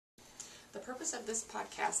The purpose of this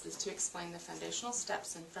podcast is to explain the foundational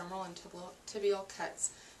steps in femoral and tibial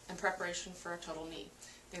cuts in preparation for a total knee.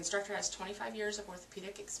 The instructor has 25 years of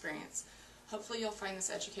orthopedic experience. Hopefully you'll find this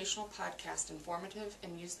educational podcast informative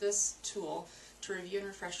and use this tool to review and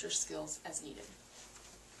refresh your skills as needed.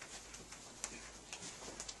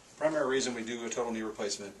 The primary reason we do a total knee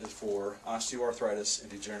replacement is for osteoarthritis and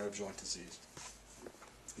degenerative joint disease.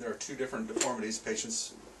 There are two different deformities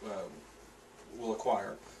patients will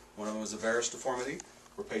acquire. One of them is a varus deformity,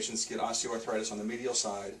 where patients get osteoarthritis on the medial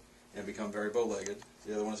side and become very bow-legged.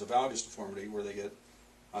 The other one is a valgus deformity, where they get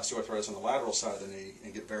osteoarthritis on the lateral side of the knee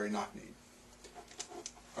and get very knock-kneed.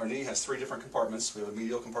 Our knee has three different compartments. We have a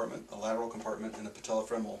medial compartment, a lateral compartment, and a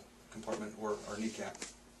patellofemoral compartment, or our kneecap.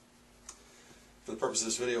 For the purpose of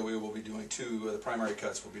this video, we will be doing two of the primary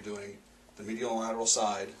cuts. We'll be doing the medial and lateral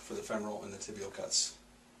side for the femoral and the tibial cuts.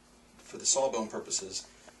 For the sawbone purposes,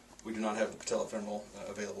 we do not have the patellofemoral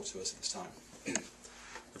available to us at this time.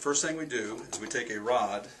 The first thing we do is we take a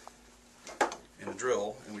rod and a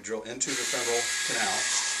drill, and we drill into the femoral canal.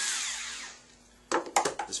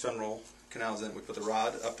 This femoral canal is in. We put the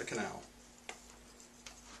rod up the canal.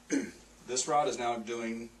 This rod is now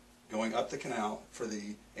going up the canal for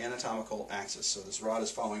the anatomical axis. So this rod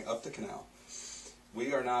is following up the canal.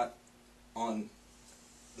 We are not on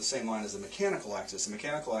the same line as the mechanical axis. The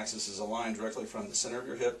mechanical axis is a line directly from the center of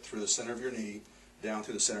your hip through the center of your knee down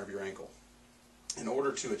to the center of your ankle. In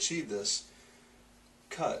order to achieve this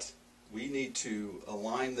cut, we need to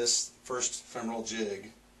align this first femoral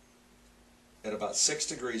jig at about 6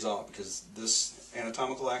 degrees off, because this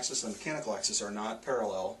anatomical axis and mechanical axis are not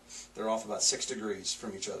parallel. They're off about 6 degrees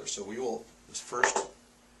from each other. So we will, this first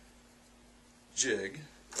jig,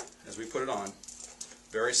 as we put it on,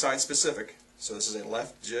 very side specific. So this is a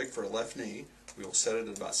left jig for a left knee. We will set it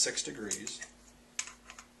at about 6 degrees.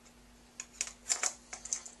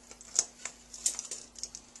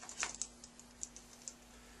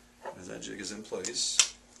 As that jig is in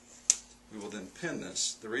place, we will then pin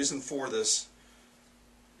this. The reason for this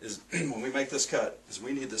is when we make this cut, is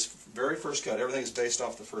we need this very first cut. Everything is based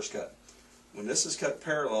off the first cut. When this is cut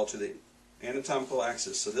parallel to the anatomical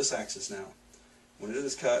axis, so this axis now, when it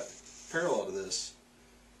is cut parallel to this,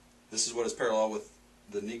 this is what is parallel with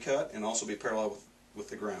the knee cut and also be parallel with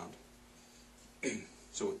the ground.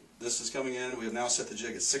 So this is coming in. We have now set the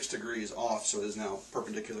jig at 6 degrees off, so it is now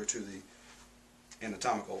perpendicular to the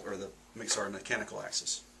anatomical, or the mechanical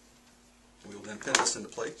axis. We will then pin this into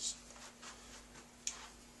place.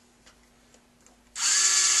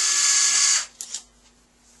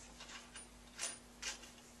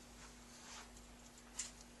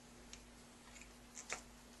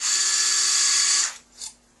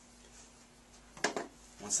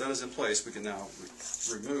 Once that is in place, we can now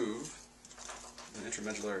remove the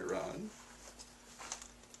intramedullary rod.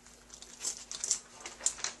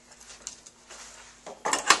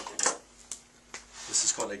 This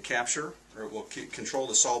is called a capture, or it will control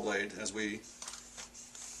the saw blade as we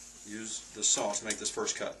use the saw to make this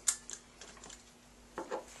first cut.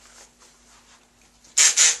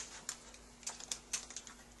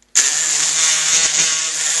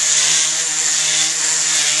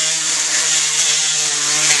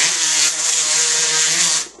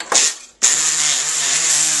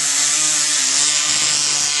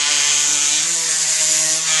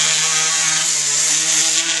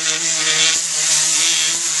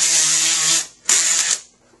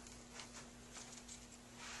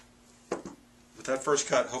 With that first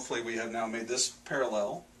cut, hopefully we have now made this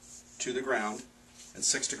parallel to the ground and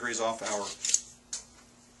 6 degrees off our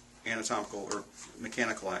anatomical or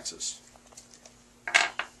mechanical axis.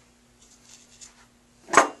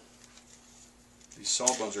 These saw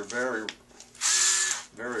bones are very,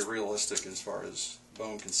 very realistic as far as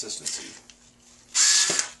bone consistency.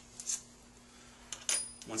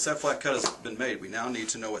 Once that flat cut has been made, we now need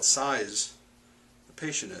to know what size the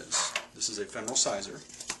patient is. This is a femoral sizer.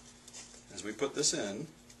 As we put this in,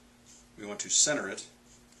 we want to center it.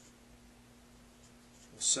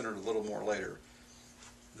 We'll center it a little more later.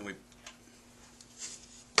 Then we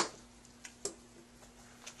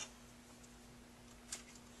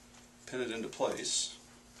pin it into place.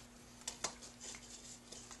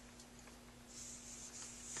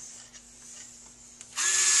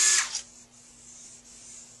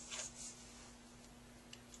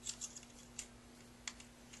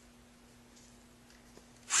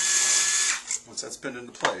 Once that's pinned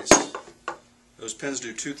into place, those pins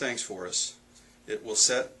do two things for us. It will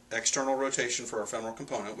set external rotation for our femoral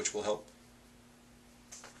component, which will help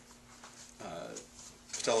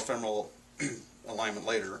patellofemoral alignment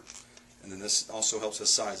later, and then this also helps us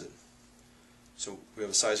size it. So we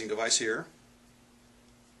have a sizing device here,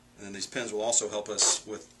 and then these pins will also help us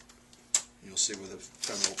with, you'll see where the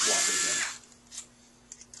femoral block is in.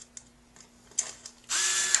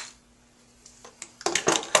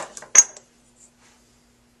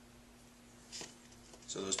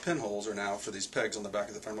 So those pinholes are now for these pegs on the back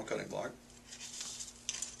of the femoral cutting block.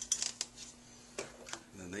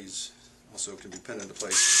 And then these also can be pinned into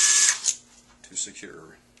place to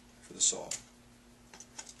secure for the saw.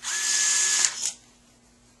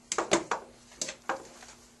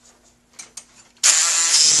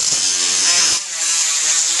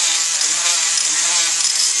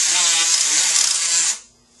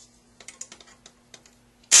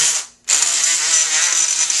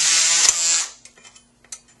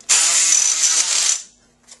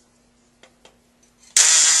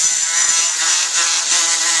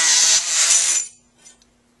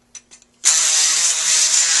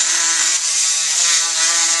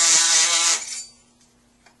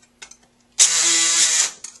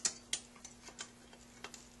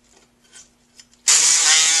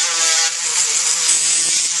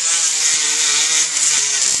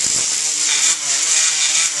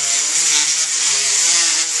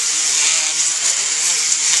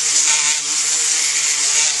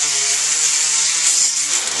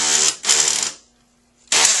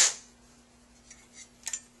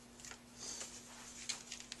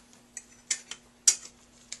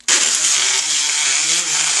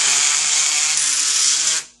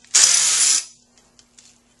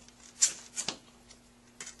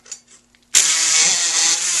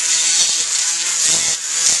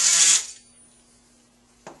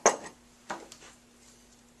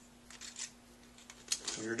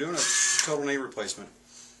 When you're doing a total knee replacement,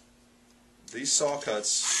 these saw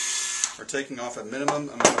cuts are taking off a minimum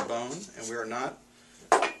amount of bone, and we are not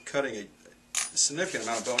cutting a significant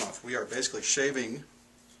amount of bone off. We are basically shaving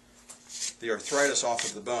the arthritis off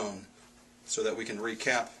of the bone so that we can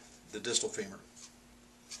recap the distal femur.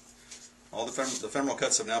 All the femoral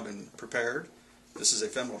cuts have now been prepared. This is a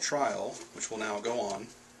femoral trial, which will now go on.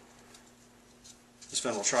 This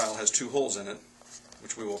femoral trial has 2 holes in it,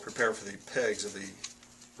 which we will prepare for the pegs of the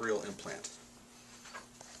real implant.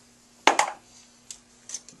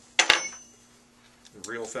 The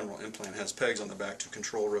real femoral implant has pegs on the back to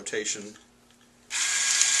control rotation.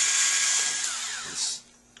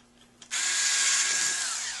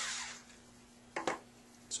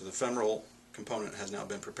 So the femoral component has now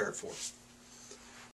been prepared for.